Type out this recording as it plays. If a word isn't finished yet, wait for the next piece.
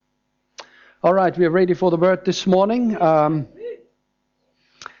All right, we're ready for the word this morning.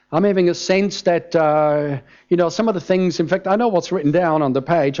 I'm having a sense that, some of the things, in fact, I know what's written down on the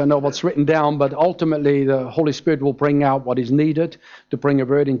page, but ultimately the Holy Spirit will bring out what is needed to bring a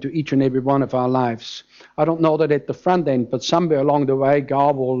word into each and every one of our lives. I don't know that at the front end, but somewhere along the way,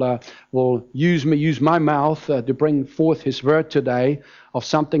 God will use my mouth to bring forth His word today of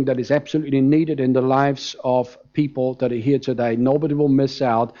something that is absolutely needed in the lives of people that are here today. Nobody will miss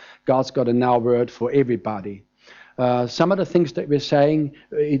out. God's got a now word for everybody. Some of the things that we're saying,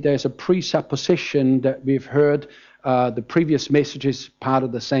 there's a presupposition that we've heard the previous messages part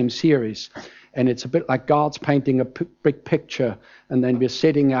of the same series. And it's a bit like God's painting a big picture, and then we're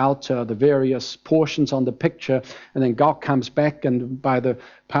setting out the various portions on the picture, and then God comes back, and by the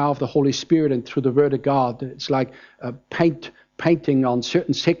power of the Holy Spirit and through the Word of God, it's like painting on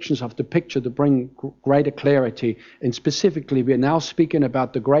certain sections of the picture to bring greater clarity. And specifically, we're now speaking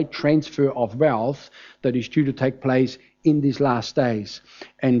about the great transfer of wealth that is due to take place in these last days.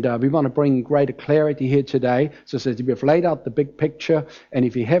 And we want to bring greater clarity here today. So we've laid out the big picture. And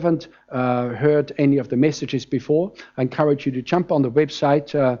if you haven't heard any of the messages before, I encourage you to jump on the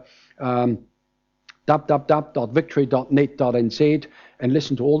website, www.victory.net.nz, and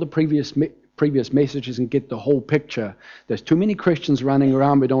listen to all the previous messages and get the whole picture. There's too many Christians running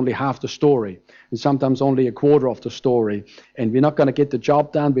around with only half the story, and sometimes only a quarter of the story. And we're not going to get the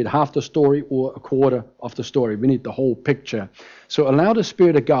job done with half the story or a quarter of the story. We need the whole picture. So allow the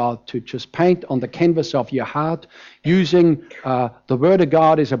Spirit of God to just paint on the canvas of your heart, using the Word of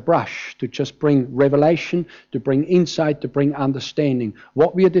God as a brush to just bring revelation, to bring insight, to bring understanding.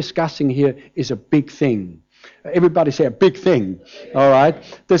 What we are discussing here is a big thing. Everybody say a big thing. All right.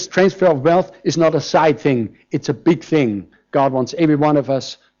 This transfer of wealth is not a side thing. It's a big thing. God wants every one of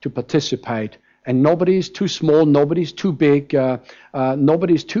us to participate. And nobody is too small. Nobody's too big.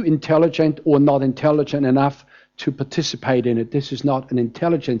 Nobody's too intelligent or not intelligent enough to participate in it. This is not an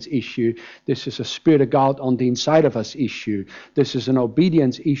intelligence issue. This is a Spirit of God on the inside of us issue. This is an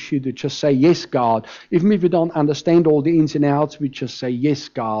obedience issue to just say, yes, God. Even if we don't understand all the ins and outs, we just say, yes,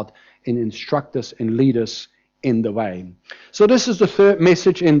 God, and instruct us and lead us in the way. So this is the third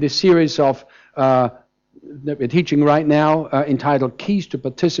message in this series of that we're teaching right now, entitled Keys to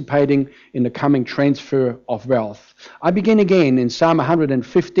Participating in the Coming Transfer of Wealth. I begin again in Psalm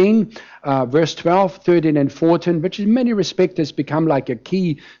 115, verse 12, 13, and 14, which in many respects has become like a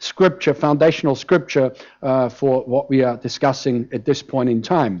key scripture, foundational scripture for what we are discussing at this point in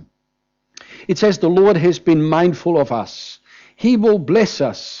time. It says, "The Lord has been mindful of us. He will bless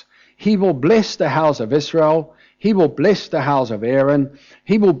us. He will bless the house of Israel. He will bless the house of Aaron.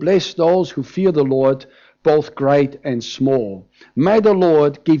 He will bless those who fear the Lord, both great and small. May the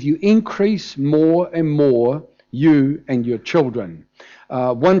Lord give you increase more and more, you and your children."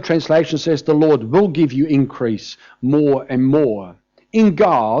 One translation says the Lord will give you increase more and more. In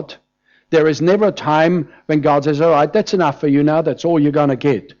God, there is never a time when God says, all right, that's enough for you now. That's all you're going to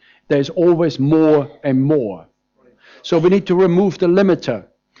get. There's always more and more. So we need to remove the limiter.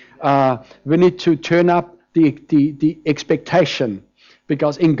 We need to turn up the expectation,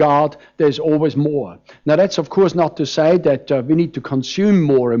 because in God there's always more. Now that's of course not to say that we need to consume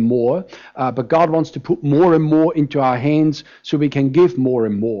more and more, but God wants to put more and more into our hands so we can give more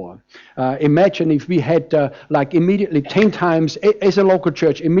and more. Imagine if we had like immediately 10 times, as a local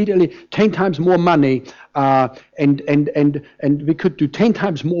church, immediately 10 times more money, and we could do 10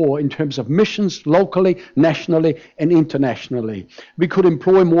 times more in terms of missions locally, nationally, and internationally. We could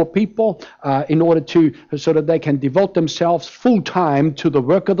employ more people in order so that they can devote themselves full time to the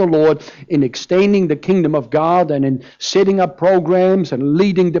work of the Lord in extending the kingdom of God and in setting up programs and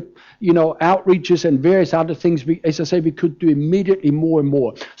leading the outreaches and various other things. As I say, we could do immediately more and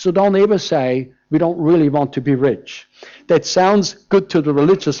more. So don't ever say we don't really want to be rich. That sounds good to the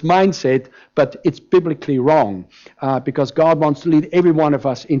religious mindset, but it's biblically wrong, because God wants to lead every one of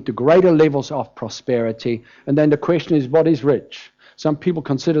us into greater levels of prosperity. And then the question is, what is rich? Some people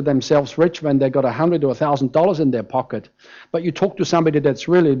consider themselves rich when they got $100 or $1,000 in their pocket. But you talk to somebody that's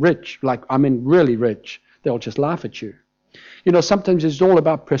really rich, really rich, they'll just laugh at you. Sometimes it's all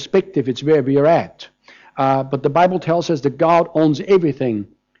about perspective. It's where we are at. But the Bible tells us that God owns everything.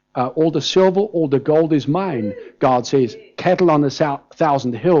 All the silver, all the gold is mine. God says, cattle on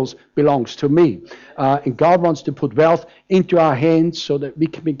 1,000 hills belongs to me. And God wants to put wealth into our hands so that we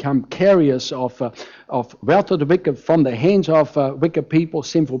can become carriers of wealth of the wicked from the hands of wicked people,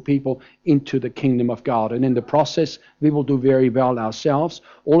 sinful people, into the kingdom of God. And in the process, we will do very well ourselves.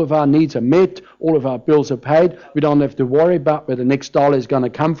 All of our needs are met. All of our bills are paid. We don't have to worry about where the next dollar is going to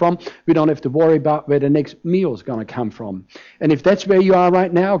come from. We don't have to worry about where the next meal is going to come from. And if that's where you are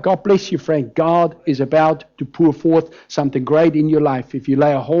right now, God bless you, friend. God is about to pour forth something great in your life if you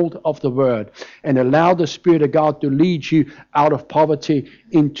lay a hold of the Word and allow the Spirit of God to lead you out of poverty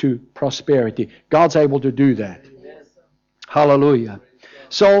into prosperity. God's able to do that. Hallelujah.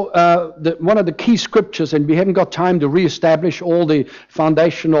 So one of the key scriptures, and we haven't got time to reestablish all the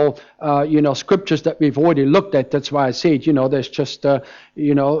foundational, scriptures that we've already looked at. That's why I said, there's just,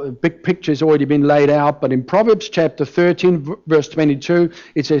 big picture's already been laid out. But in Proverbs chapter 13, verse 22,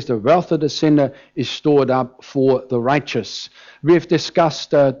 it says, the wealth of the sinner is stored up for the righteous. We have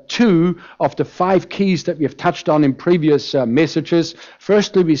discussed 2 of the 5 keys that we have touched on in previous messages.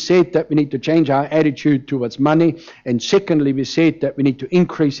 Firstly, we said that we need to change our attitude towards money. And secondly, we said that we need to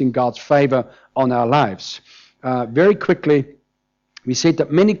increase in God's favor on our lives. Very quickly, we said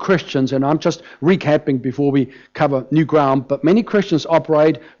that many Christians, and I'm just recapping before we cover new ground, but many Christians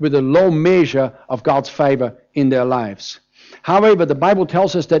operate with a low measure of God's favor in their lives. However, the Bible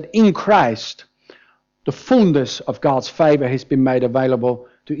tells us that in Christ, the fullness of God's favor has been made available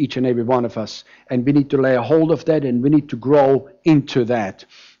to each and every one of us. And we need to lay a hold of that, and we need to grow into that.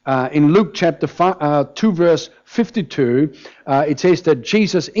 In Luke chapter 2, verse 52, it says that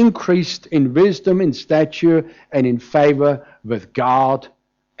Jesus increased in wisdom, in stature, and in favor with God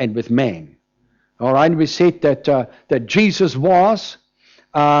and with man. All right, we said that Jesus was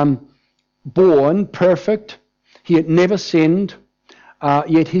born perfect. He had never sinned.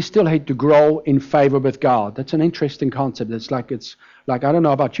 Yet he still had to grow in favor with God. That's an interesting concept. It's like I don't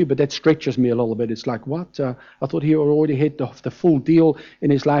know about you, but that stretches me a little bit. It's like, what? I thought he already had the full deal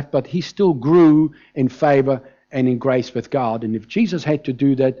in his life, but he still grew in favor and in grace with God. And if Jesus had to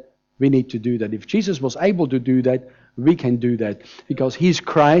do that, we need to do that. If Jesus was able to do that, we can do that, because he's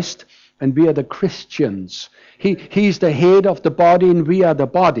Christ and we are the Christians. He's the head of the body and we are the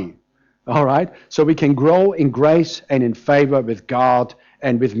body. All right, so we can grow in grace and in favor with God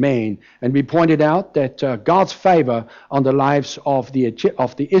and with man. And we pointed out that God's favor on the lives of the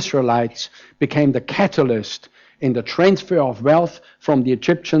Israelites became the catalyst in the transfer of wealth from the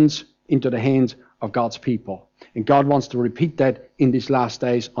Egyptians into the hands of God's people. And God wants to repeat that in these last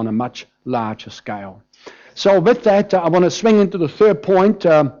days on a much larger scale. So with that, I want to swing into the third point.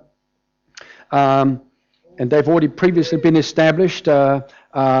 And they've already previously been established.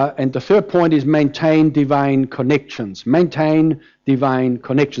 And the third point is maintain divine connections. Maintain divine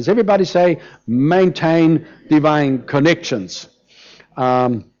connections. Everybody say, maintain divine connections.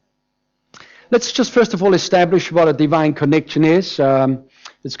 Let's just first of all establish what a divine connection is.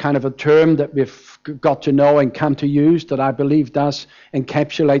 It's kind of a term that we've got to know and come to use that I believe does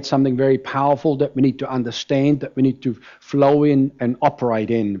encapsulate something very powerful that we need to understand, that we need to flow in and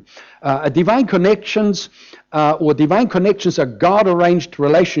operate in. Divine connections are God-arranged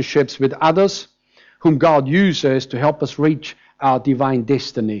relationships with others whom God uses to help us reach our divine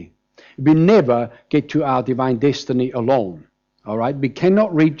destiny. We never get to our divine destiny alone. All right, we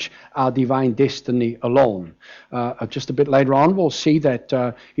cannot reach our divine destiny alone. Just a bit later on, we'll see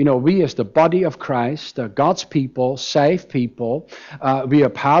that, we as the body of Christ, God's people, saved people, we are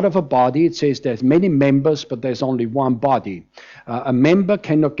part of a body. It says there's many members, but there's only one body. A member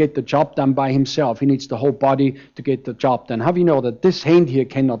cannot get the job done by himself. He needs the whole body to get the job done. How do you know that this hand here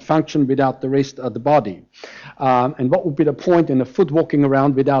cannot function without the rest of the body? And what would be the point in a foot walking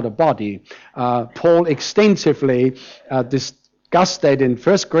around without a body? Paul extensively discussed that in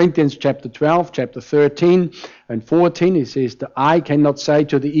 1 Corinthians chapter 12, chapter 13 and 14. He says, the eye cannot say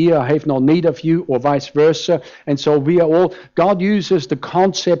to the ear, I have no need of you, or vice versa. And so God uses the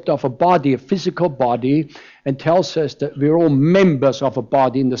concept of a body, a physical body, and tells us that we're all members of a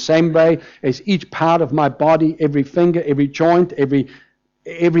body in the same way as each part of my body, every finger, every joint, every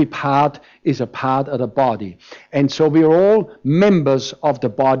part is a part of the body. And so we are all members of the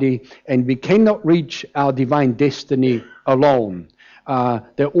body, and we cannot reach our divine destiny alone.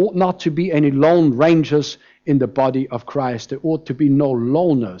 There ought not to be any lone rangers in the body of Christ. There ought to be no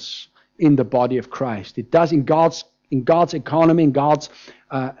loners in the body of Christ. It does in God's economy, in God's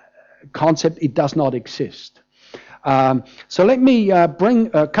concept, it does not exist. So let me bring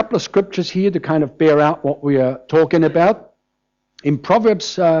a couple of scriptures here to kind of bear out what we are talking about. In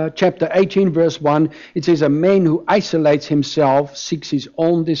Proverbs chapter 18, verse 1, it says, a man who isolates himself seeks his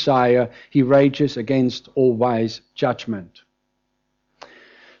own desire. He rages against all wise judgment.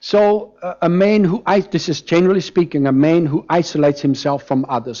 So a man who, this is generally speaking, a man who isolates himself from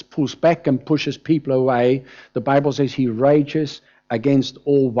others, pulls back and pushes people away, the Bible says he rages against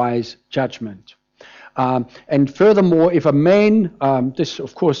all wise judgment. And furthermore, if a man, this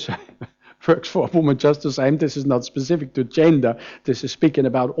of course works for a woman just the same, this is not specific to gender, this is speaking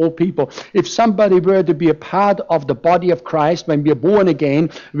about all people. If somebody were to be a part of the body of Christ, when we are born again,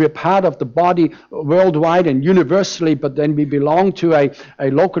 we are part of the body worldwide and universally, but then we belong to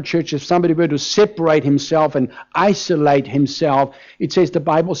a local church. If somebody were to separate himself and isolate himself, it says, the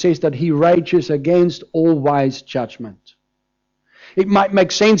Bible says that he rages against all wise judgment. It might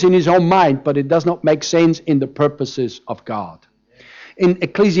make sense in his own mind, but it does not make sense in the purposes of God. In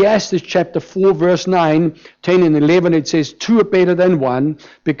Ecclesiastes chapter 4, verse 9, 10 and 11, it says, two are better than one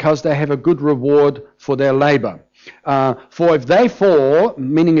because they have a good reward for their labor. For if they fall,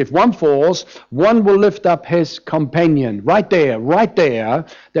 meaning if one falls, one will lift up his companion. Right there,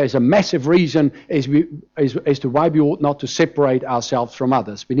 there's a massive reason as to why we ought not to separate ourselves from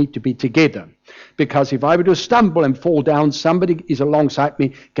others. We need to be together. Because if I were to stumble and fall down, somebody is alongside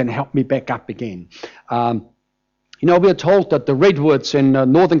me, can help me back up again. We are told that the redwoods in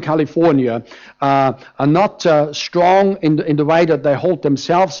Northern California are not strong in the way that they hold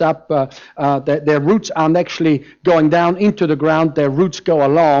themselves up. Their roots aren't actually going down into the ground. Their roots go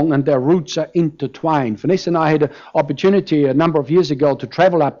along, and their roots are intertwined. Vanessa and I had an opportunity a number of years ago to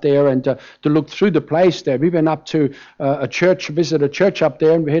travel up there and to look through the place there. We went up to visit a church up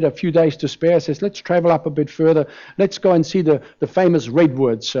there, and we had a few days to spare. I says, let's travel up a bit further. Let's go and see the famous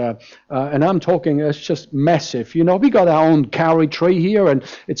redwoods. And I'm talking, it's just massive. We got our own kauri tree here, and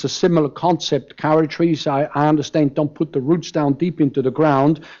it's a similar concept. Kauri trees, I understand, don't put the roots down deep into the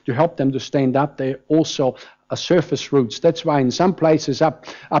ground to help them to stand up. They're also surface roots. That's why in some places up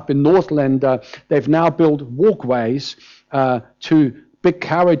in Northland, they've now built walkways to big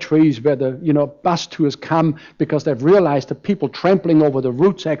kauri trees where the bus tours come, because they've realized that people trampling over the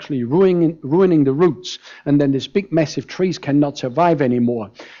roots actually ruining the roots, and then these big massive trees cannot survive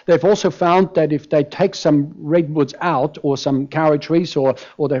anymore. They've also found that if they take some redwoods out, or some kauri trees, or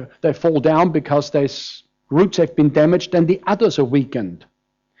they fall down because their roots have been damaged, then the others are weakened.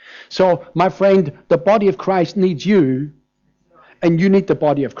 So my friend, the body of Christ needs you, and you need the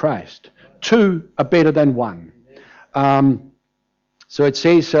body of Christ. Two are better than one. So it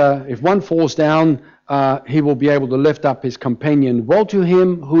says, if one falls down, he will be able to lift up his companion. Woe to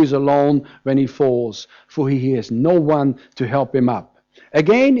him who is alone when he falls, for he has no one to help him up.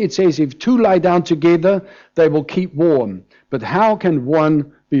 Again, it says, if two lie down together, they will keep warm. But how can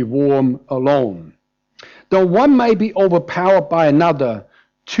one be warm alone? Though one may be overpowered by another,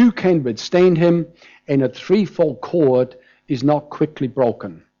 two can withstand him, and a threefold cord is not quickly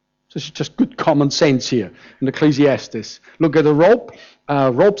broken. This is just good common sense here in Ecclesiastes. Look at a rope.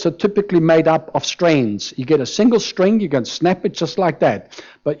 Ropes are typically made up of strands. You get a single string, you can snap it just like that.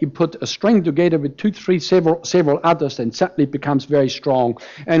 But you put a string together with two, three, several others, and suddenly it becomes very strong.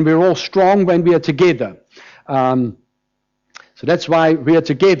 And we're all strong when we are together. So that's why we are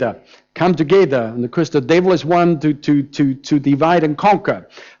together. Come together. And of course, the devil is one to divide and conquer.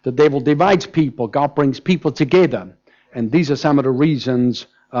 The devil divides people. God brings people together. And these are some of the reasons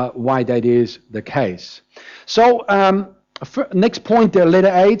why that is the case. So, next point there, letter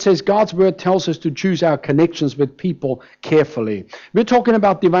A, it says God's word tells us to choose our connections with people carefully. We're talking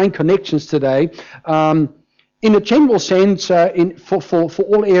about divine connections today. In a general sense, for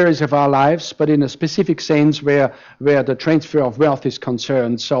all areas of our lives, but in a specific sense where the transfer of wealth is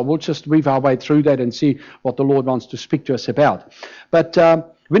concerned. So we'll just weave our way through that and see what the Lord wants to speak to us about. But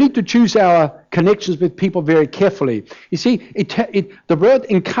we need to choose our connections with people very carefully. You see, the word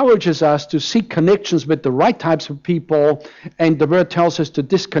encourages us to seek connections with the right types of people, and the word tells us to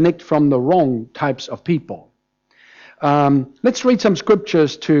disconnect from the wrong types of people. Let's read some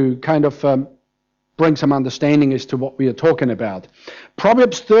scriptures to kind of bring some understanding as to what we are talking about.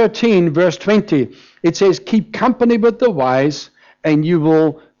 Proverbs 13, verse 20, it says, keep company with the wise, and you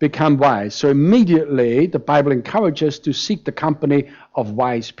will become wise. So immediately, the Bible encourages to seek the company of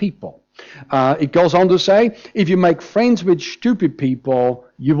wise people. It goes on to say, if you make friends with stupid people,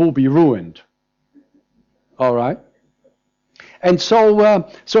 you will be ruined. All right? And so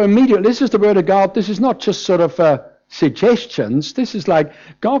immediately, this is the word of God. This is not just sort of suggestions. This is like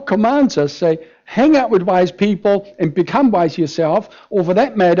God commands us, say, hang out with wise people and become wise yourself. Or for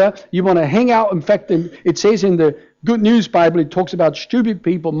that matter, you want to hang out. In fact, it says in the Good News Bible, it talks about stupid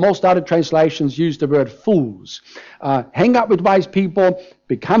people. Most other translations use the word fools. Hang out with wise people,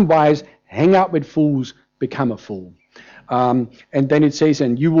 become wise. Hang out with fools, become a fool. And then it says,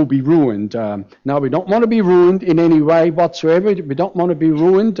 and you will be ruined. Now, we don't want to be ruined in any way whatsoever. We don't want to be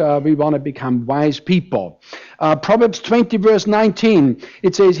ruined. We want to become wise people. Proverbs 20, verse 19,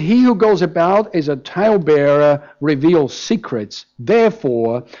 it says, he who goes about as a talebearer reveals secrets.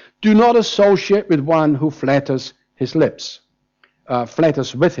 Therefore, do not associate with one who flatters his lips.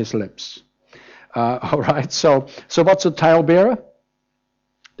 Flatters with his lips. All right, so what's a talebearer?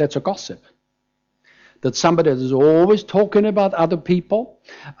 That's a gossip. That's somebody that is always talking about other people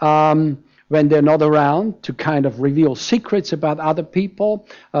when they're not around, to kind of reveal secrets about other people,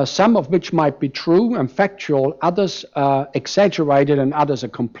 some of which might be true and factual, others are exaggerated, and others are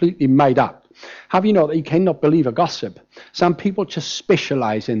completely made up. Have you know that you cannot believe a gossip? Some people just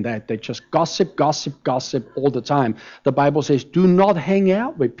specialize in that. They just gossip all the time. The Bible says, do not hang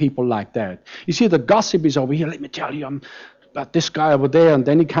out with people like that. You see, the gossip is over here. Let me tell you, I'm about this guy over there, and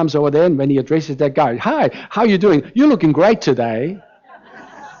then he comes over there, and when he addresses that guy, hi, how are you doing? You're looking great today.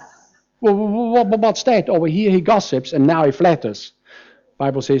 Well, what's that? Over here he gossips, and now he flatters.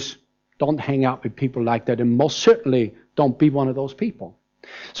 Bible says, don't hang out with people like that, and most certainly don't be one of those people.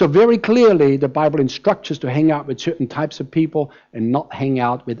 So very clearly, the Bible instructs us to hang out with certain types of people and not hang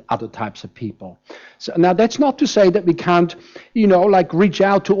out with other types of people. So now that's not to say that we can't, reach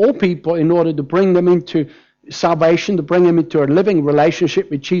out to all people in order to bring them into salvation, to bring them into a living relationship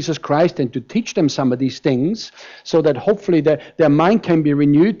with Jesus Christ, and to teach them some of these things so that hopefully their mind can be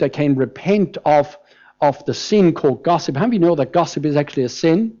renewed. They can repent of the sin called gossip. How many of you know that gossip is actually a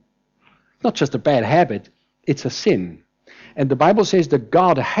sin? Not just a bad habit, it's a sin. And the Bible says that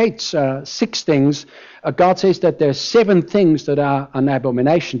God hates 6 things. God says that there's 7 things that are an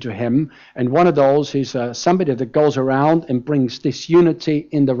abomination to him. And one of those is somebody that goes around and brings disunity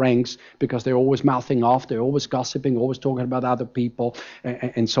in the ranks because they're always mouthing off, they're always gossiping, always talking about other people,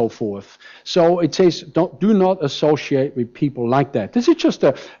 and so forth. So it says, do not associate with people like that. This is just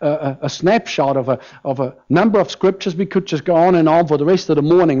a snapshot of a number of scriptures. We could just go on and on for the rest of the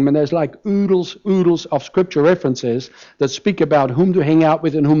morning. I mean, there's like oodles of scripture references that speak about whom to hang out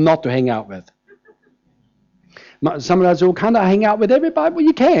with and whom not to hang out with. Some of us will kind of hang out with everybody. Well,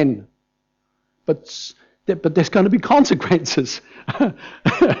 you can, but there's going to be consequences. All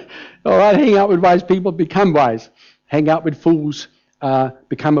right, hang out with wise people, become wise. Hang out with fools,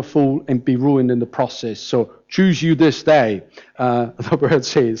 become a fool, and be ruined in the process. So choose you this day, the word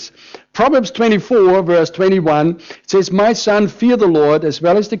says. Proverbs 24, verse 21, it says, my son, fear the Lord as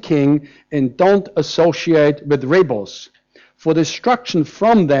well as the king, and don't associate with rebels, for destruction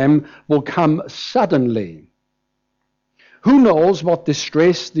from them will come suddenly. Who knows what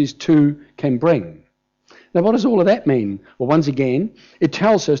distress these two can bring? Now, what does all of that mean? Well, once again, it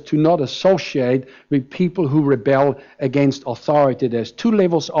tells us to not associate with people who rebel against authority. There's 2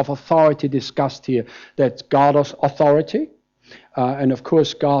 levels of authority discussed here. That's God's authority. And of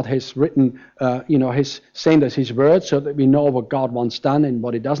course, God has written, has sent us his word so that we know what God wants done and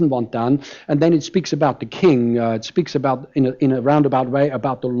what he doesn't want done. And then it speaks about the king. It speaks about, in a roundabout way,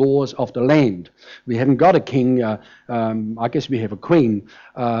 about the laws of the land. We haven't got a king. I guess we have a queen.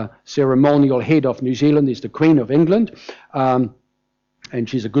 Ceremonial head of New Zealand is the Queen of England. And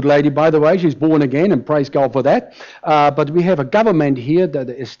she's a good lady, by the way. She's born again, and praise God for that. But we have a government here that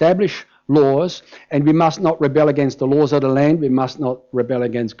establish laws, and we must not rebel against the laws of the land. We must not rebel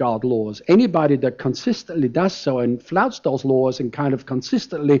against God's laws. Anybody that consistently does so and flouts those laws and kind of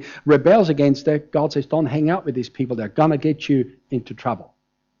consistently rebels against that, God says, don't hang out with these people. They're going to get you into trouble.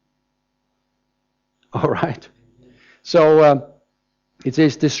 All right. So it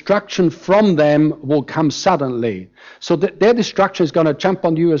says destruction from them will come suddenly. So their destruction is going to jump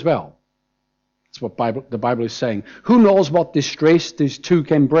on you as well. That's what the Bible is saying. Who knows what distress these two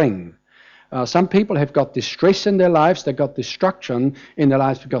can bring? Some people have got distress in their lives. They've got destruction in their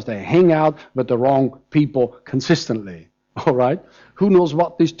lives because they hang out with the wrong people consistently. All right? Who knows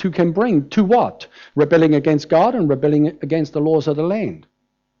what these two can bring? To what? Rebelling against God and rebelling against the laws of the land.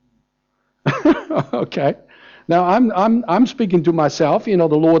 Okay. Now, I'm speaking to myself. The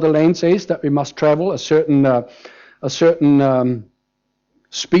law of the land says that we must travel a certain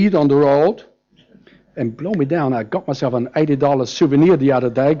speed on the road. And blow me down, I got myself an $80 souvenir the other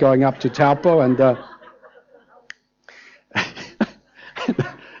day going up to Taupo, and the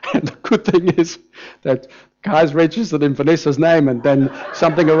good thing is that guy's registered in Vanessa's name, and then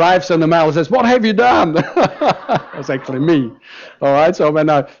something arrives in the mail and says, what have you done? That's actually me. All right, so when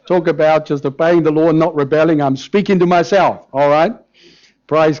I talk about just obeying the law and not rebelling, I'm speaking to myself. All right,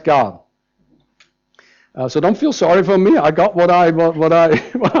 praise God. So don't feel sorry for me. I got what I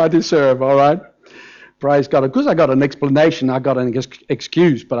deserve. All right. Praise God. Because I got an explanation, I got an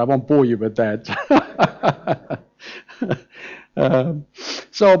excuse, but I won't bore you with that.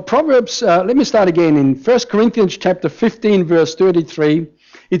 So Proverbs, let me start again. In 1 Corinthians chapter 15, verse 33,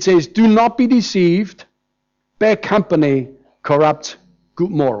 it says, "Do not be deceived. Bad company corrupts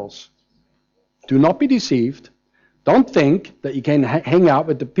good morals." Do not be deceived. Don't think that you can hang out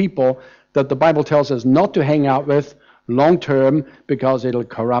with the people that the Bible tells us not to hang out with long term, because it'll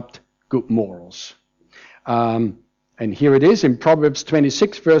corrupt good morals. And here it is in Proverbs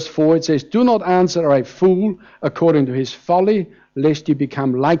 26, verse 4. It says, "Do not answer a fool according to his folly, lest you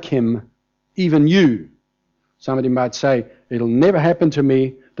become like him, even you." Somebody might say, "It'll never happen to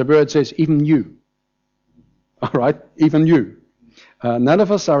me." The word says, even you. All right, even you. None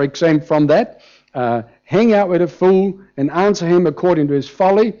of us are exempt from that. Hang out with a fool and answer him according to his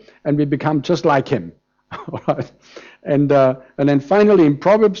folly, and we become just like him. All right. And then finally in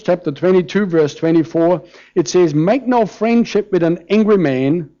Proverbs chapter 22, verse 24, it says, "Make no friendship with an angry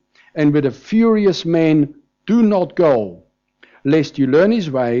man, and with a furious man do not go, lest you learn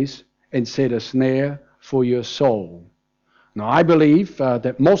his ways and set a snare for your soul." Now, I believe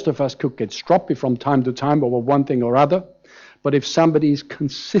that most of us could get stroppy from time to time over one thing or other. But if somebody is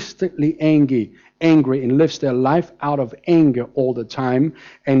consistently angry and lives their life out of anger all the time,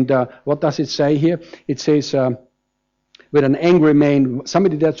 and what does it say here? It says, with an angry man,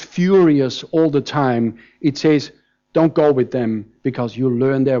 somebody that's furious all the time, it says, don't go with them, because you'll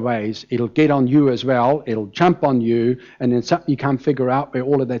learn their ways. It'll get on you as well. It'll jump on you, and then something you can't figure out where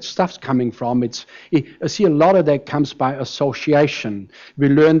all of that stuff's coming from. I see a lot of that comes by association. We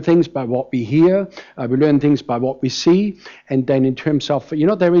learn things by what we hear. We learn things by what we see. And then in terms of,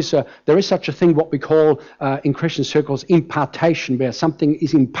 there is such a thing, what we call in Christian circles, impartation, where something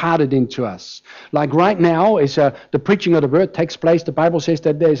is imparted into us. Like right now, as the preaching of the word takes place, the Bible says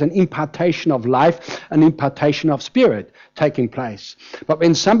that there's an impartation of life, an impartation of spirit taking place. But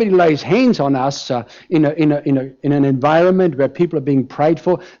when somebody lays hands on us in an environment where people are being prayed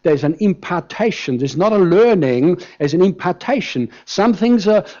for, there's an impartation. There's not a learning, there's an impartation. Some things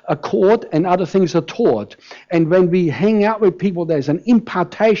are caught and other things are taught. And when we hang out with people, there's an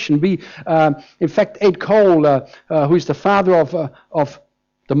impartation. In fact, Ed Cole, who is the father of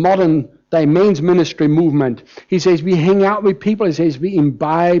the modern day men's ministry movement, he says we hang out with people, he says we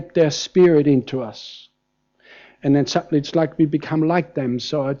imbibe their spirit into us. And then it's like we become like them.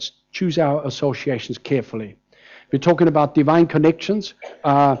 So let's choose our associations carefully. We're talking about divine connections.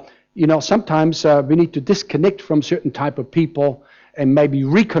 Sometimes we need to disconnect from certain type of people and maybe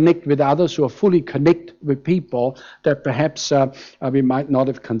reconnect with others who are fully connect with people that perhaps we might not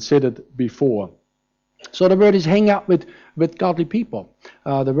have considered before. So the word is hang out with godly people.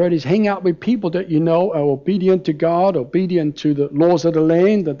 The word is hang out with people that are obedient to God, obedient to the laws of the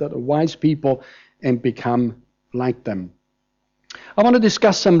land, that are wise people, and become like them. I want to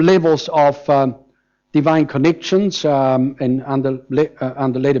discuss some levels of divine connections, and under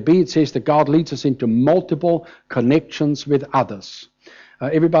letter B it says that God leads us into multiple connections with others.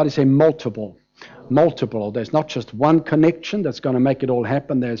 Everybody say multiple. Multiple. There's not just one connection that's going to make it all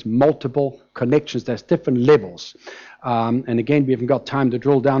happen. There's multiple connections. There's different levels. And again, we haven't got time to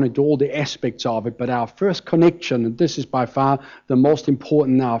drill down into all the aspects of it, but our first connection, and this is by far the most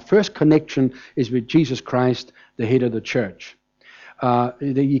important, our first connection is with Jesus Christ, the head of the church.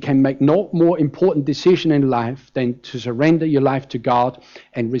 You can make no more important decision in life than to surrender your life to God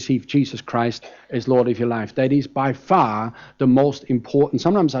and receive Jesus Christ as Lord of your life. That is by far the most important.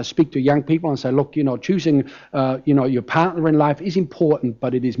 Sometimes I speak to young people and say, look, choosing your partner in life is important,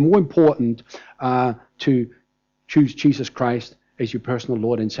 but it is more important to choose Jesus Christ as your personal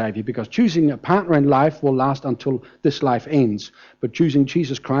Lord and Savior, because choosing a partner in life will last until this life ends, but choosing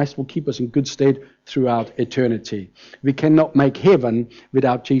Jesus Christ will keep us in good stead throughout eternity. We cannot make heaven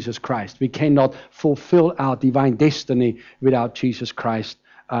without Jesus Christ. We cannot fulfill our divine destiny without Jesus Christ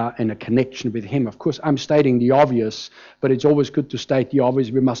and a connection with Him. Of course, I'm stating the obvious, but it's always good to state the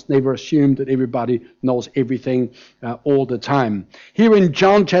obvious. We must never assume that everybody knows everything all the time. Here in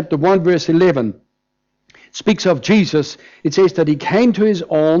John chapter 1, verse 11, speaks of Jesus. It says that He came to His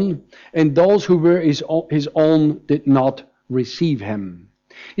own, and those who were His own did not receive Him.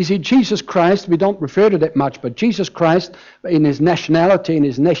 You see, Jesus Christ, we don't refer to that much, but Jesus Christ, in His nationality, in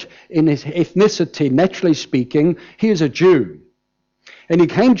His ethnicity, naturally speaking, He is a Jew. And He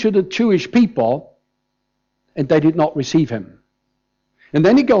came to the Jewish people, and they did not receive Him. And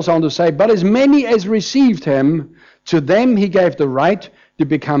then He goes on to say, but as many as received Him, to them He gave the right to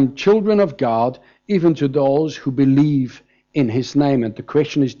become children of God, even to those who believe in His name. And the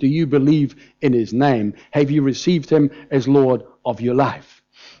question is, do you believe in His name? Have you received Him as Lord of your life?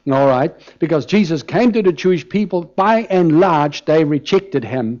 All right, because Jesus came to the Jewish people, by and large, they rejected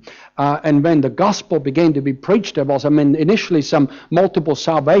him. And when the gospel began to be preached, there was, initially some multiple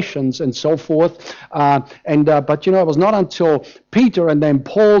salvations and so forth. But it was not until Peter and then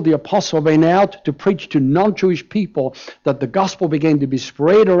Paul, the apostle, went out to preach to non-Jewish people that the gospel began to be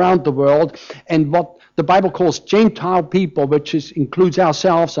spread around the world. And what the Bible calls Gentile people, which includes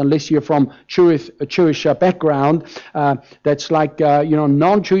ourselves, unless you're from a Jewish background, that's like,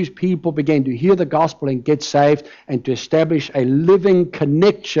 non-Jewish people began to hear the gospel and get saved and to establish a living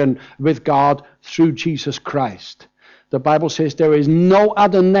connection with God through Jesus Christ. The Bible says there is no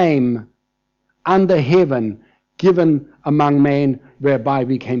other name under heaven given among men whereby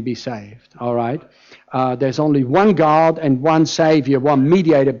we can be saved. All right? There's only one God and one Savior, one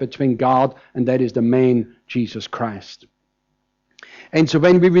mediator between God, and that is the man, Jesus Christ. And so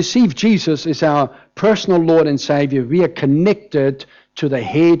when we receive Jesus as our personal Lord and Savior, we are connected to the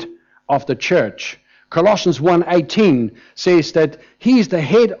head of the church. Colossians 1:18 says that he is the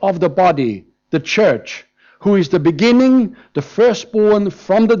head of the body, the church, who is the beginning, the firstborn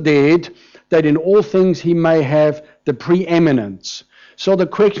from the dead, that in all things he may have the preeminence. So the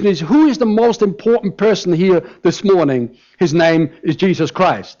question is, who is the most important person here this morning? His name is Jesus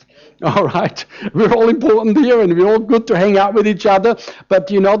Christ. All right. We're all important here and we're all good to hang out with each other. But,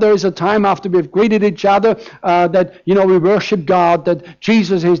 there is a time after we've greeted each other that, we worship God, that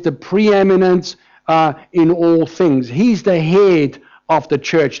Jesus is the preeminence in all things. He's the head of the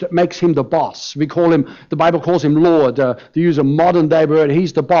church. That makes him the boss. The Bible calls him Lord. To use a modern day word,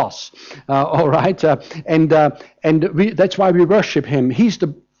 he's the boss. All right. That's why we worship him. He's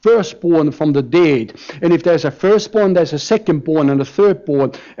the firstborn from the dead. And if there's a firstborn, there's a secondborn and a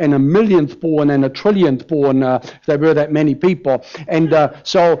thirdborn and a millionth born and a trillionth born, if there were that many people. And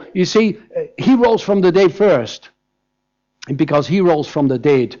so you see, he rose from the dead first. And because he rose from the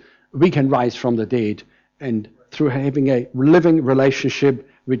dead, we can rise from the dead, and through having a living relationship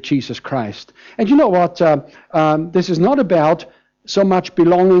with Jesus Christ. And you know what? This is not about so much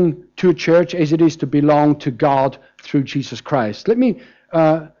belonging to a church as it is to belong to God through Jesus Christ. Let me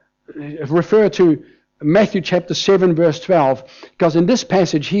refer to Matthew chapter 7, verse 12, because in this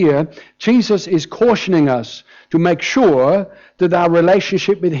passage here, Jesus is cautioning us to make sure that our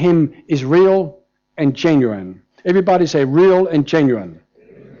relationship with him is real and genuine. Everybody say real and genuine.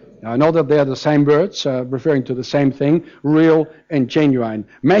 Now, I know that they're the same words, referring to the same thing, real and genuine.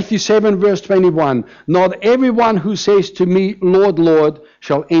 Matthew 7, verse 21, not everyone who says to me, Lord, Lord,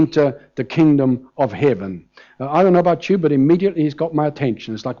 shall enter the kingdom of heaven. I don't know about you, but immediately he's got my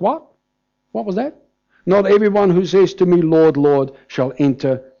attention. It's like, what? What was that? Not everyone who says to me, Lord, Lord, shall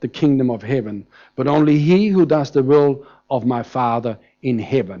enter the kingdom of heaven, but only he who does the will of my Father in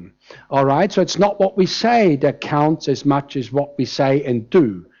heaven. All right, so it's not what we say that counts as much as what we say and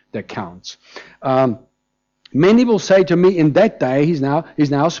do that counts. Many will say to me in that day, he's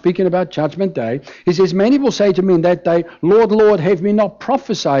now speaking about Judgment Day. He says, many will say to me in that day, Lord, Lord, have we not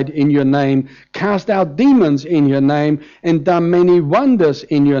prophesied in your name, cast out demons in your name, and done many wonders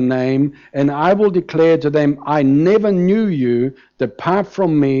in your name? And I will declare to them, I never knew you. Depart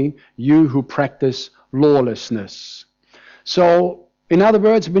from me, you who practice lawlessness. So, in other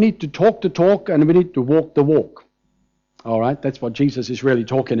words, we need to talk the talk and we need to walk the walk. All right, that's what Jesus is really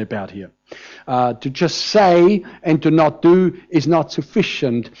talking about here. To just say and to not do is not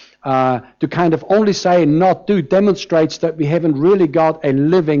sufficient. To kind of only say and not do demonstrates that we haven't really got a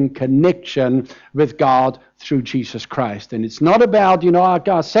living connection with God through Jesus Christ. And it's not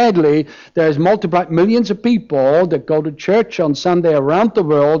about, sadly, there's multiplied millions of people that go to church on Sunday around the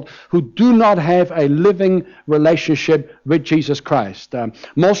world who do not have a living relationship with Jesus Christ.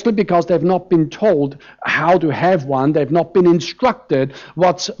 Mostly because they've not been told how to have one. They've not been instructed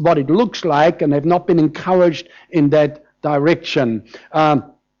what it looks like, and they've not been encouraged in that direction.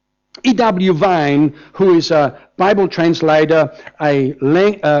 E.W. Vine, who is a Bible translator,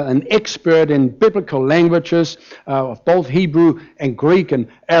 an expert in biblical languages of both Hebrew and Greek and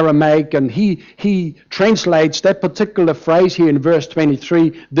Aramaic, and he translates that particular phrase here in verse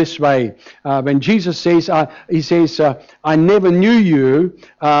 23 this way. When Jesus says, I never knew you,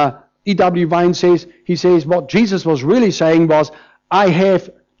 E.W. Vine says, what Jesus was really saying was, I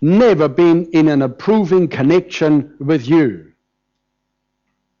have never been in an approving connection with you.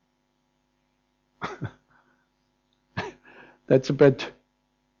 That's a bit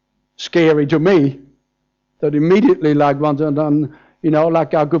scary to me. That immediately, You know,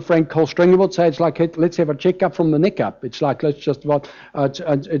 like our good friend Cole Stringer would say, it's like, hey, let's have a checkup from the neck up. It's like, let's just, what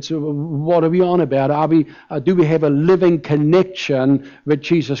are we on about? Do we have a living connection with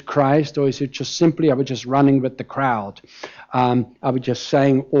Jesus Christ, or is it just simply, are we just running with the crowd? Are we just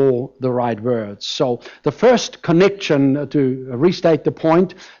saying all the right words? So the first connection, to restate the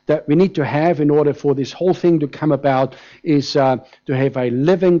point, that we need to have in order for this whole thing to come about is to have a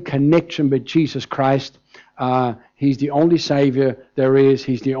living connection with Jesus Christ. He's the only Savior there is.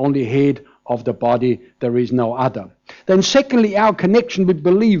 He's the only head of the body. There is no other. Then secondly, our connection with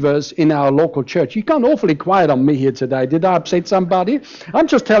believers in our local church. You gone awfully quiet on me here today. Did I upset somebody? I'm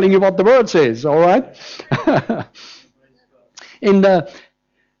just telling you what the word says, all right? In the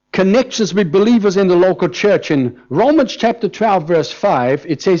connections with believers in the local church, in Romans chapter 12, verse 5,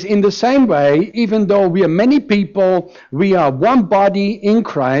 it says, in the same way, even though we are many people, we are one body in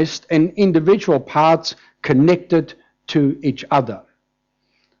Christ and individual parts connected to each other.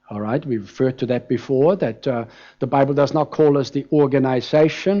 All right, we referred to that before, that the Bible does not call us the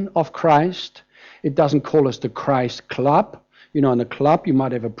organization of Christ. It doesn't call us the Christ Club. You know, in a club, you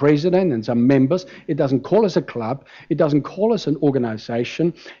might have a president and some members. It doesn't call us a club. It doesn't call us an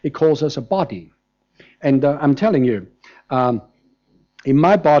organization. It calls us a body. And I'm telling you, in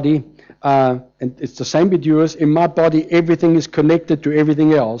my body, and it's the same with yours, in my body, everything is connected to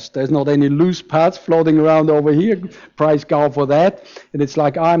everything else. There's not any loose parts floating around over here. Praise God for that. And it's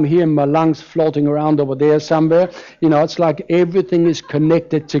like I'm here and my lungs floating around over there somewhere. You know, it's like everything is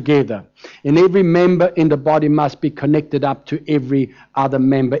connected together. And every member in the body must be connected up to every other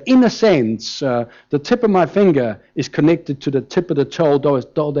member. In a sense, the tip of my finger is connected to the tip of the toe,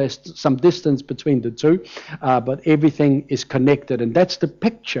 though there's some distance between the two. But everything is connected. And that's the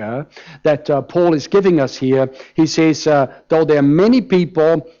picture that Paul is giving us here. He says, though there are many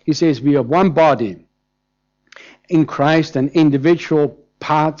people, he says, we are one body in Christ and individual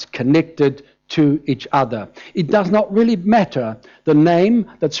parts connected to each other. It does not really matter the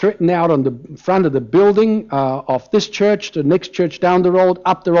name that's written out on the front of the building of this church, the next church down the road,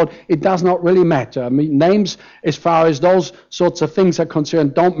 up the road. It does not really matter. I mean, names, as far as those sorts of things are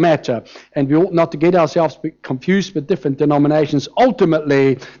concerned, don't matter. And we ought not to get ourselves confused with different denominations.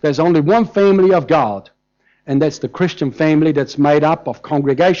 Ultimately, there's only one family of God, and that's the Christian family, that's made up of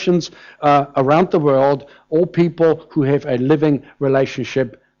congregations around the world, all people who have a living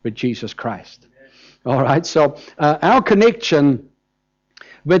relationship with Jesus Christ. All right, so our connection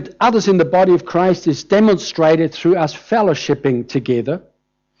with others in the body of Christ is demonstrated through us fellowshipping together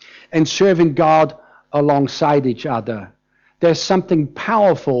and serving God alongside each other. There's something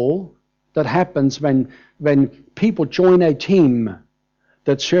powerful that happens when people join a team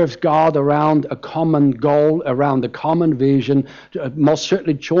that serves God around a common goal, around a common vision. Most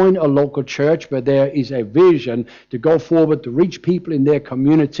certainly join a local church where there is a vision to go forward, to reach people in their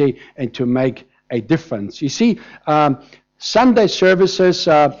community and to make a difference. You see, Sunday services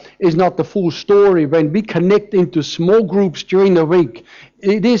is not the full story. When we connect into small groups during the week,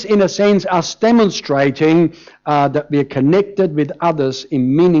 it is, in a sense, us demonstrating that we are connected with others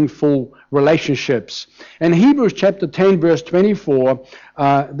in meaningful relationships. And Hebrews chapter 10, verse 24,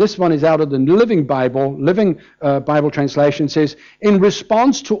 this one is out of the Living Bible translation, says, in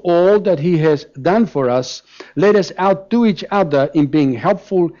response to all that he has done for us, let us outdo each other in being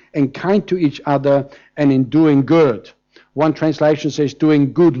helpful and kind to each other and in doing good. One translation says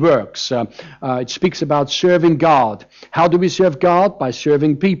doing good works. It speaks about serving God. How do we serve God? By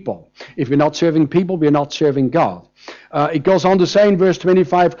serving people. If we're not serving people, we're not serving God. It goes on to say in verse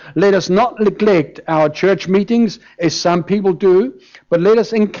 25, let us not neglect our church meetings as some people do, but let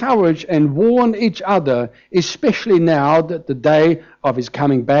us encourage and warn each other, especially now that the day of his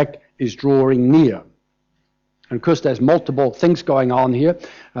coming back is drawing near. And of course, there's multiple things going on here.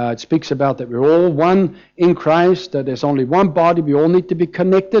 It speaks about that we're all one in Christ, that there's only one body. We all need to be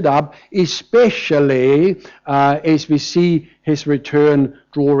connected up, especially as we see his return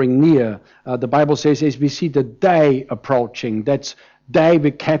drawing near. The Bible says as we see the day approaching, that's day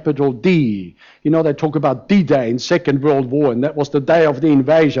with capital D. You know, they talk about D-Day in Second World War, and that was the day of the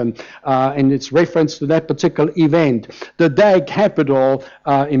invasion, and it's reference to that particular event. The day, capital,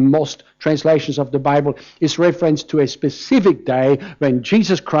 in most translations of the Bible, is reference to a specific day when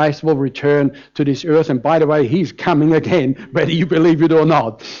Jesus Christ will return to this earth. And by the way, he's coming again, whether you believe it or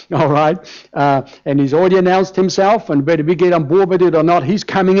not. All right? And he's already announced himself, and whether we get on board with it or not, he's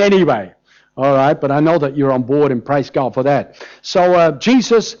coming anyway. All right? But I know that you're on board, and praise God for that. So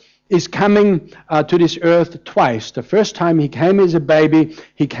Jesus is coming to this earth twice. The first time he came as a baby,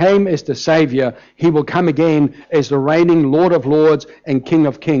 he came as the Savior. He will come again as the reigning Lord of Lords and King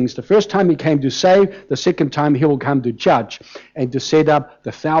of Kings. The first time he came to save, the second time he will come to judge and to set up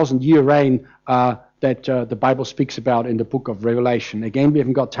the 1,000-year reign that the Bible speaks about in the book of Revelation. Again, we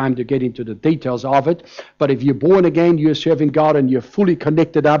haven't got time to get into the details of it, but if you're born again, you're serving God, and you're fully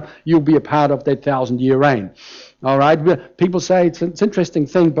connected up, you'll be a part of that 1,000-year reign. All right, people say it's an interesting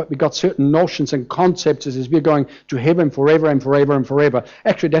thing, but we've got certain notions and concepts as we're going to heaven forever and forever and forever.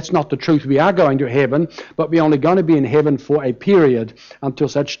 Actually, that's not the truth. We are going to heaven, but we're only going to be in heaven for a period until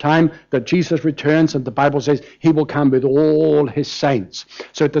such time that Jesus returns, and the Bible says he will come with all his saints.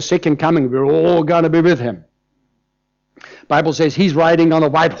 So at the second coming, we're all going to be with him. The Bible says he's riding on a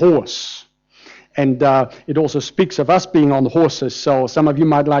white horse. And it also speaks of us being on horses, so some of you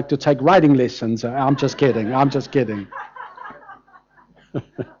might like to take riding lessons. I'm just kidding. I'm just kidding.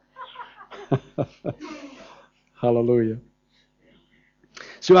 Hallelujah.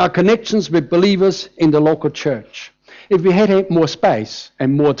 So our connections with believers in the local church. If we had more space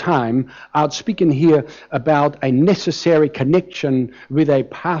and more time, I'd speak in here about a necessary connection with a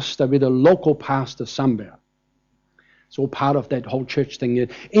pastor, with a local pastor somewhere. It's all part of that whole church thing.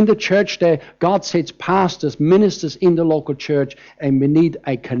 In the church there, God sets pastors, ministers in the local church, and we need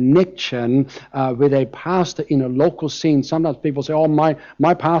a connection with a pastor in a local scene. Sometimes people say, oh,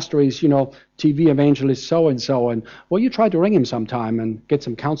 my pastor is, TV evangelist so-and-so. And, well, you try to ring him sometime and get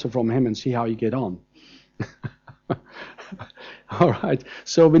some counsel from him and see how you get on. All right.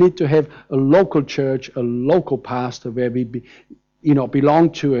 So we need to have a local church, a local pastor where we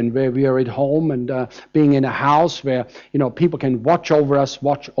belong to, and where we are at home, and being in a house where, people can watch over us,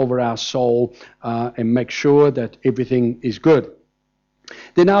 watch over our soul, and make sure that everything is good.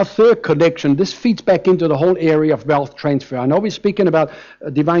 Then our third connection, this feeds back into the whole area of wealth transfer. I know we're speaking about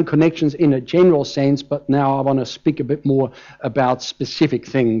divine connections in a general sense, but now I want to speak a bit more about specific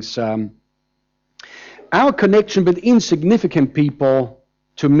things. Our connection with insignificant people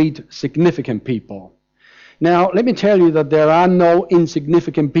to meet significant people. Now, let me tell you that there are no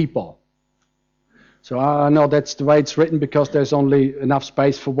insignificant people. So I know that's the way it's written, because there's only enough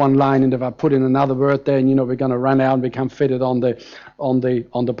space for one line, and if I put in another word there, we're going to run out and become fitted on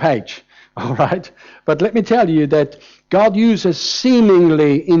the page. All right? But let me tell you that God uses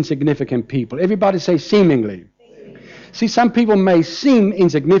seemingly insignificant people. Everybody say seemingly. See, some people may seem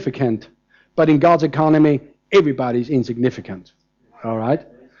insignificant, but in God's economy, everybody's insignificant. All right?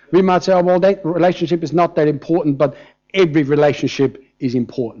 We might say, oh, well, that relationship is not that important, but every relationship is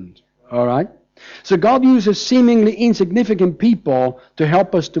important. All right? So God uses seemingly insignificant people to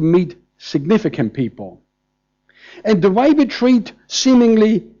help us to meet significant people. And the way we treat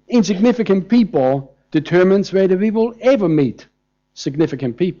seemingly insignificant people determines whether we will ever meet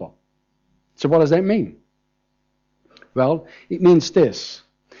significant people. So what does that mean? Well, it means this,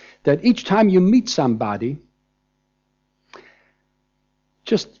 that each time you meet somebody,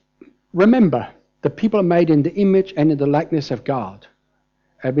 just remember that people are made in the image and in the likeness of God.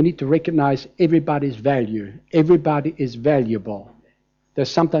 And we need to recognize everybody's value. Everybody is valuable. There's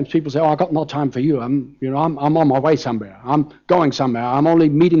sometimes people say, oh, I've got no time for you. I'm on my way somewhere. I'm going somewhere. I'm only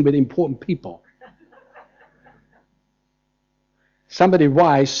meeting with important people. Somebody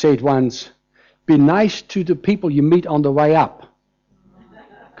wise said once, be nice to the people you meet on the way up,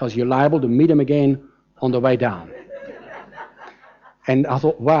 because you're liable to meet them again on the way down. And I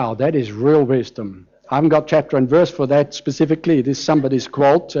thought, wow, that is real wisdom. I haven't got chapter and verse for that specifically. It is somebody's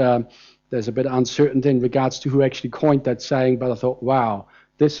quote. There's a bit of uncertainty in regards to who actually coined that saying, but I thought, wow,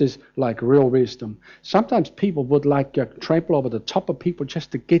 this is like real wisdom. Sometimes people would like trample over the top of people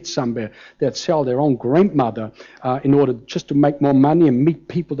just to get somewhere. They'd sell their own grandmother in order just to make more money and meet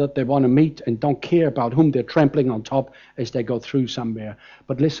people that they want to meet, and don't care about whom they're trampling on top as they go through somewhere.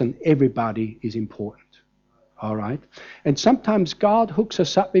 But listen, everybody is important. All right? And sometimes God hooks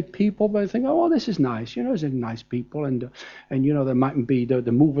us up with people where they think, oh, well, this is nice. These are nice people. And there mightn't be the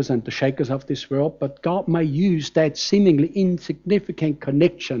movers and the shakers of this world, but God may use that seemingly insignificant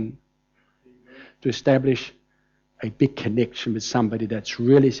connection to establish a big connection with somebody that's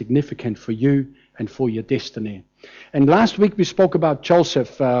really significant for you and for your destiny. And last week we spoke about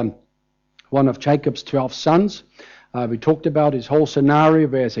Joseph, one of Jacob's 12 sons. We talked about his whole scenario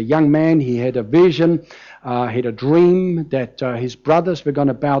where as a young man he had a vision, had a dream that his brothers were going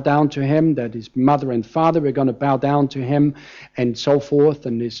to bow down to him, that his mother and father were going to bow down to him, and so forth,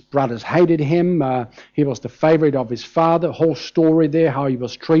 and his brothers hated him. He was the favorite of his father. Whole story there, how he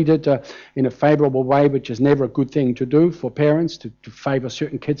was treated in a favorable way, which is never a good thing to do for parents, to favor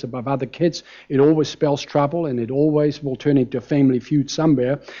certain kids above other kids. It always spells trouble, and it always will turn into a family feud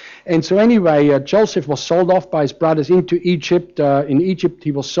somewhere. And so anyway, Joseph was sold off by his brothers into Egypt. In Egypt,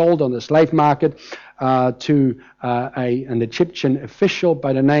 he was sold on the slave market to an Egyptian official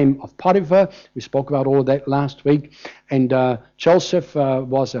by the name of Potiphar. We spoke about all of that last week. And Joseph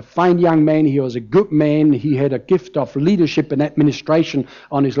was a fine young man. He was a good man. He had a gift of leadership and administration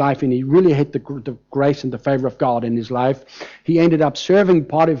on his life, and he really had the grace and the favor of God in his life. He ended up serving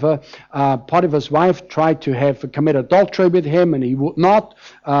Potiphar. Potiphar's wife tried to commit adultery with him, and he would not,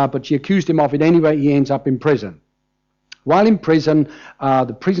 but she accused him of it anyway. He ends up in prison. While in prison,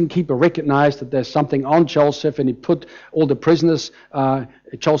 the prison keeper recognized that there's something on Joseph, and he put all the prisoners,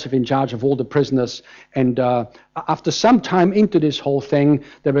 Joseph in charge of all the prisoners. And after some time into this whole thing,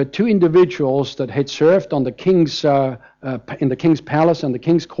 there were two individuals that had served on the king's in the king's palace and the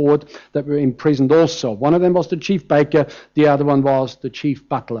king's court that were imprisoned also. One of them was the chief baker, the other one was the chief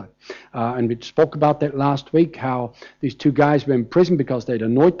butler. And we spoke about that last week, how these two guys were in prison because they'd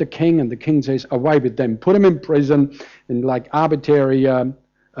annoyed the king, and the king says, away with them, put them in prison, in like arbitrary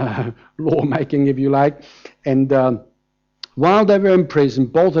lawmaking, if you like. And while they were in prison,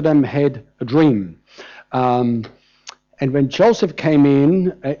 both of them had a dream. And when Joseph came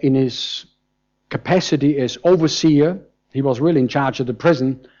in his capacity as overseer, he was really in charge of the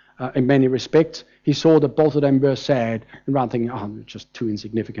prison in many respects. He saw that both of them were sad, and rather thinking, oh, they're just two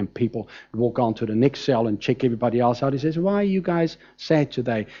insignificant people, walk on to the next cell and check everybody else out. He says, why are you guys sad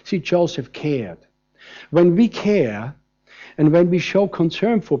today? See, Joseph cared. When we care and when we show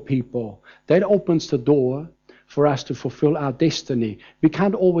concern for people, that opens the door for us to fulfill our destiny. We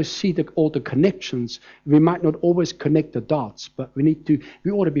can't always see all the connections. We might not always connect the dots, but we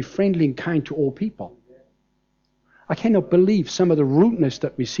ought to be friendly and kind to all people. I cannot believe some of the rudeness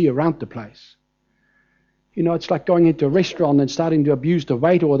that we see around the place. You know, it's like going into a restaurant and starting to abuse the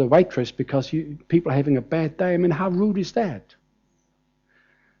waiter or the waitress because people are having a bad day. I mean, how rude is that?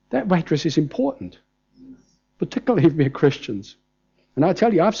 That waitress is important, particularly if we're Christians. And I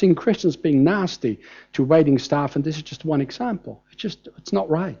tell you, I've seen Christians being nasty to waiting staff, and this is just one example. It's not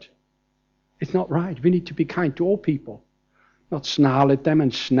right. It's not right. We need to be kind to all people. Not snarl at them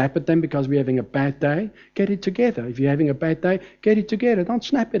and snap at them because we're having a bad day. Get it together. If you're having a bad day, get it together. Don't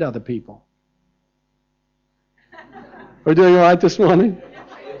snap at other people. We're doing all right this morning?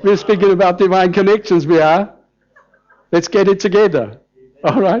 We're speaking about divine connections, we are. Let's get it together.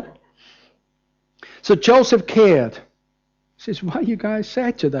 All right? So Joseph cared. He says, why are you guys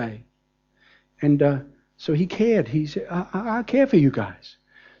sad today? And so he cared. He said, I care for you guys.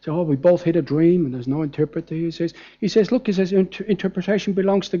 So we both had a dream, and there's no interpreter. He says, look, he says, interpretation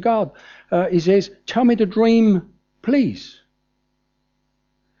belongs to God. He says, tell me the dream, please.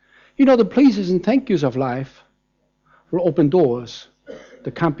 You know, the pleases and thank yous of life will open doors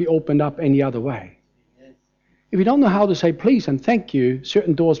that can't be opened up any other way. If you don't know how to say please and thank you,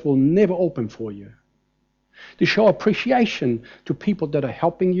 certain doors will never open for you. To show appreciation to people that are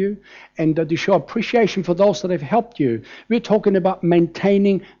helping you, and to show appreciation for those that have helped you. We're talking about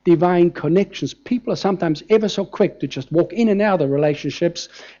maintaining divine connections. People are sometimes ever so quick to just walk in and out of relationships,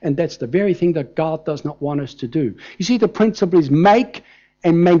 and that's the very thing that God does not want us to do. You see, the principle is make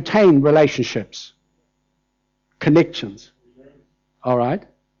and maintain relationships, connections. All right?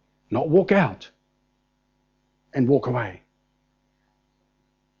 Not walk out and walk away.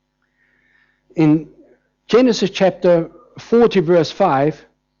 In Genesis chapter 40, verse 5,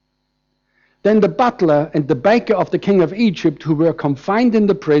 then the butler and the baker of the king of Egypt, who were confined in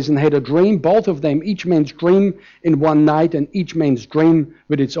the prison, had a dream, both of them, each man's dream in one night, and each man's dream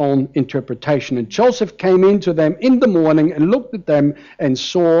with its own interpretation. And Joseph came in to them in the morning and looked at them and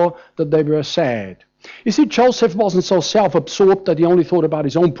saw that they were sad. You see, Joseph wasn't so self-absorbed that he only thought about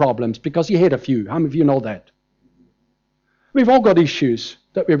his own problems, because he had a few. How many of you know that? We've all got issues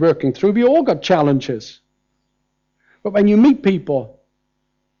that we're working through. We all got challenges. But when you meet people,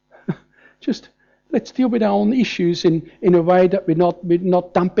 just let's deal with our own issues in a way that we're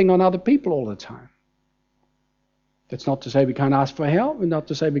not dumping on other people all the time. That's not to say we can't ask for help. It's not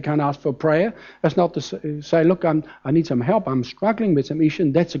to say we can't ask for prayer. That's not to say, look, I need some help. I'm struggling with some issue,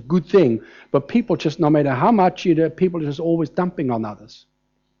 and that's a good thing. But people just, no matter how much you do, people are just always dumping on others.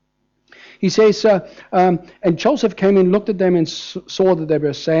 He says, and Joseph came in, looked at them, and saw that they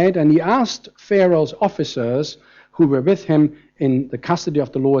were sad, and he asked Pharaoh's officers, who were with him in the custody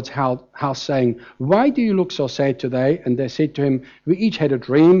of the Lord's house, saying, "Why do you look so sad today?" And they said to him, "We each had a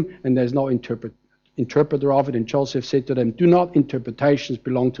dream, and there's no interpreter of it." And Joseph said to them, "Do not interpretations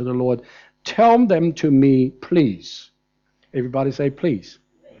belong to the Lord? Tell them to me, please." Everybody say, please.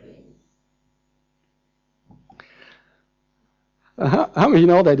 How many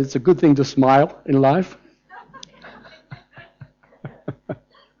know that it's a good thing to smile in life?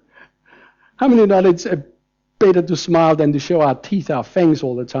 How many know that it's better to smile than to show our teeth, our fangs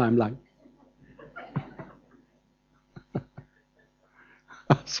all the time? Like, I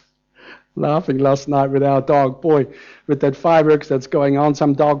was laughing last night with our dog. Boy, with that fireworks that's going on,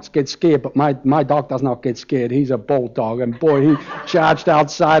 some dogs get scared, but my dog does not get scared. He's a bold dog, and boy, he charged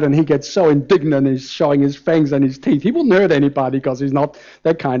outside, and he gets so indignant. He's showing his fangs and his teeth. He wouldn't hurt anybody because he's not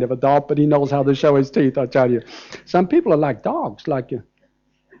that kind of a dog, but he knows how to show his teeth, I tell you. Some people are like dogs, like you.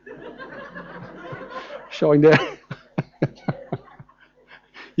 Showing their...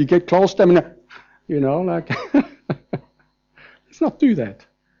 You get close to them, like... Let's not do that.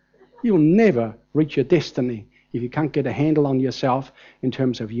 You'll never reach your destiny if you can't get a handle on yourself in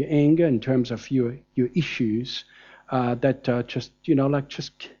terms of your anger, in terms of your issues, let's just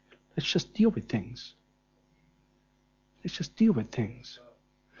deal with things. Let's just deal with things.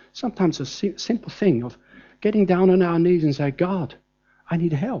 Sometimes a simple thing of getting down on our knees and say, "God, I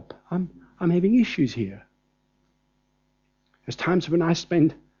need help. I'm having issues here." There's times when I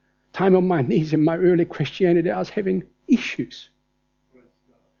spend time on my knees in my early Christianity, I was having issues.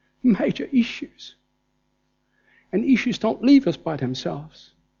 Major issues. And issues don't leave us by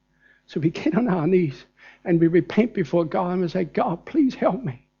themselves. So we get on our knees and we repent before God and we say, "God, please help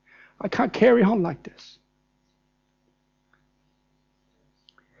me. I can't carry on like this."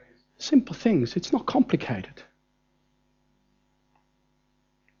 Simple things. It's not complicated.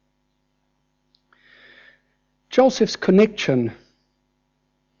 Joseph's connection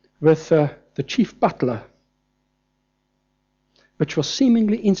with the chief butler, which was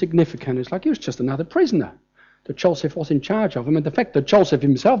seemingly insignificant. It's like he was just another prisoner that Joseph was in charge of. I mean, the fact that Joseph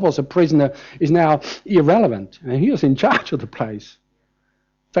himself was a prisoner is now irrelevant. And he was in charge of the place.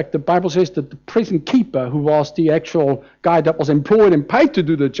 In fact, the Bible says that the prison keeper, who was the actual guy that was employed and paid to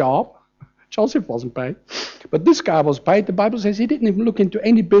do the job, Joseph wasn't paid, but this guy was paid. The Bible says he didn't even look into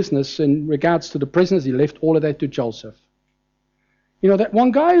any business in regards to the prisoners. He left all of that to Joseph. That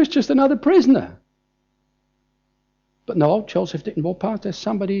one guy was just another prisoner. But no, Joseph didn't walk past. There's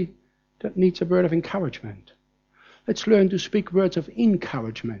somebody that needs a word of encouragement. Let's learn to speak words of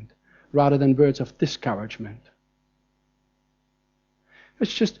encouragement rather than words of discouragement.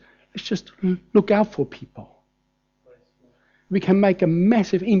 Let's just look out for people. We can make a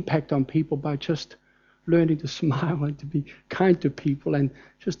massive impact on people by just learning to smile and to be kind to people and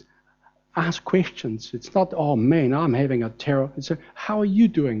just ask questions. It's not, "Oh man, I'm having a terrible..." It's "How are you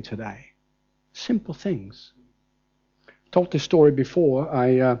doing today?" Simple things. I told this story before.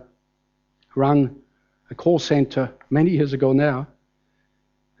 I run a call center many years ago now.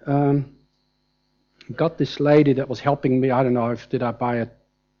 Got this lady that was helping me. I don't know did I buy a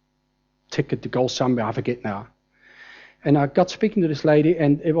ticket to go somewhere? I forget now. And I got speaking to this lady,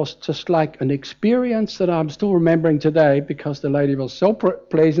 and it was just like an experience that I'm still remembering today, because the lady was so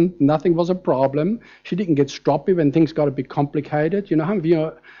pleasant, nothing was a problem. She didn't get stroppy when things got a bit complicated. How many of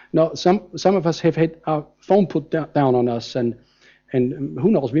you some of us have had our phone put down on us, and who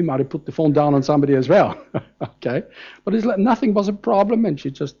knows, we might have put the phone down on somebody as well. Okay, but it's like nothing was a problem, and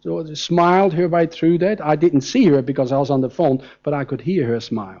she just smiled her way through that. I didn't see her because I was on the phone, but I could hear her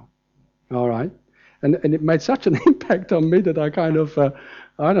smile. All right. And it made such an impact on me that I kind of,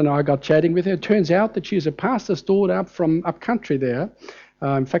 I got chatting with her. It turns out that she's a pastor's daughter up from up country there.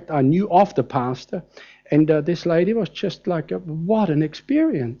 In fact, I knew of the pastor. And this lady was just like, what an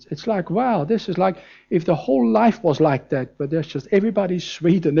experience. It's like, wow, this is like if the whole life was like that. But there's just everybody's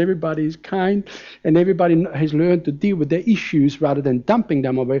sweet and everybody's kind. And everybody has learned to deal with their issues rather than dumping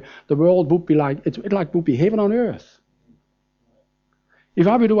them away. The world would be like, would be heaven on earth. If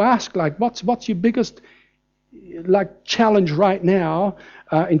I were to ask, what's your biggest, challenge right now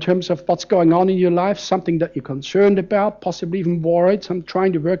in terms of what's going on in your life, something that you're concerned about, possibly even worried, some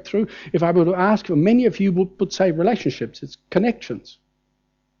trying to work through. If I were to ask, many of you would say relationships, it's connections.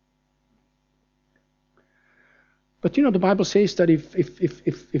 But the Bible says that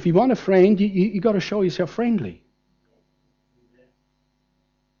if you want a friend, you got to show yourself friendly.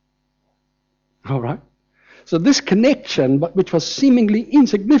 All right. So this connection, which was seemingly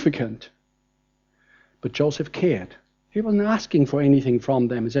insignificant, but Joseph cared. He wasn't asking for anything from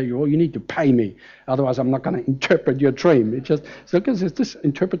them. He said, "Oh, you need to pay me, otherwise I'm not going to interpret your dream." It just, so look, this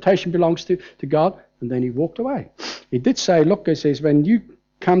interpretation belongs to God. And then he walked away. He did say, look, he says, when you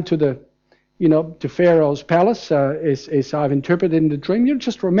come to to Pharaoh's palace, as I've interpreted in the dream, you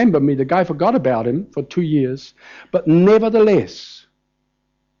just remember me. The guy forgot about him for 2 years. But nevertheless,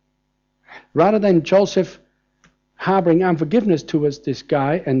 rather than Joseph harboring unforgiveness towards this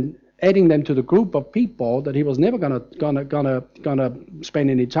guy and adding them to the group of people that he was never gonna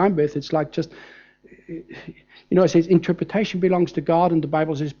spend any time with, it's like just, it says interpretation belongs to God, and the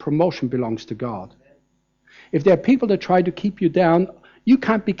Bible says promotion belongs to God. If there are people that try to keep you down, you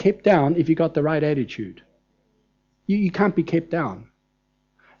can't be kept down if you got the right attitude. You can't be kept down.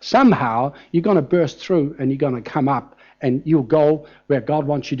 Somehow you're going to burst through and you're going to come up and you'll go where God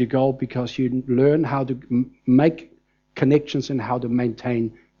wants you to go, because you learn how to make connections and how to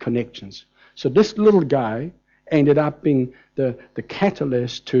maintain connections. So this little guy ended up being the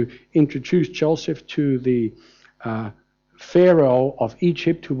catalyst to introduce Joseph to the Pharaoh of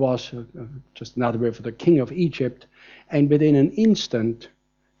Egypt, who was just another word for the king of Egypt. And within an instant,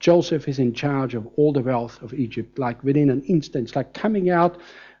 Joseph is in charge of all the wealth of Egypt. Like within an instant, it's like coming out,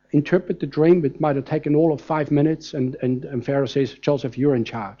 interpret the dream. It might have taken all of 5 minutes, and Pharaoh says, "Joseph, you're in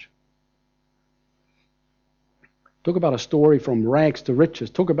charge." Talk about a story from rags to riches.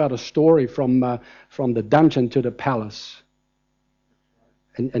 Talk about a story from the dungeon to the palace.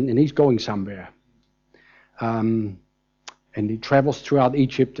 And he's going somewhere. And he travels throughout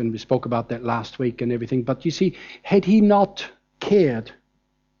Egypt, and we spoke about that last week and everything. But you see, had he not cared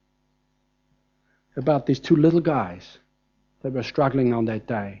about these two little guys that were struggling on that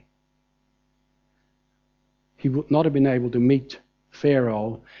day, he would not have been able to meet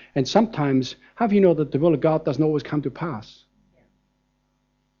Pharaoh. And sometimes, how do you know that the will of God doesn't always come to pass?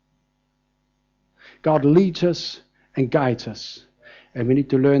 God leads us and guides us. And we need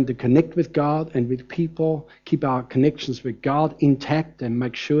to learn to connect with God and with people, keep our connections with God intact, and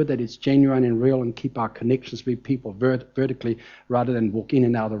make sure that it's genuine and real, and keep our connections with people vertically, rather than walk in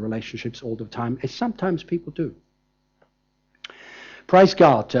and out of relationships all the time, as sometimes people do. Praise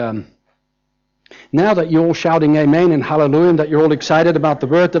God. Now that you're all shouting amen and hallelujah, and that you're all excited about the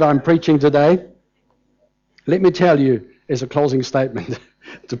word that I'm preaching today, let me tell you as a closing statement,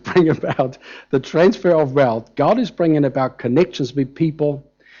 to bring about the transfer of wealth, God is bringing about connections with people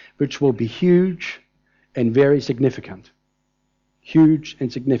which will be huge and very significant. Huge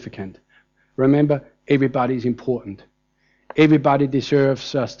and significant. Remember, everybody is important. Everybody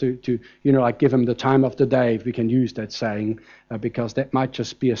deserves us to give them the time of the day, if we can use that saying, because that might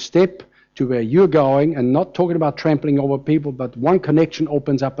just be a step to where you're going, and not talking about trampling over people, but one connection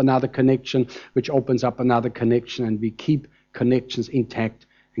opens up another connection, which opens up another connection, and we keep connections intact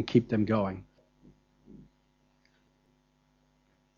and keep them going.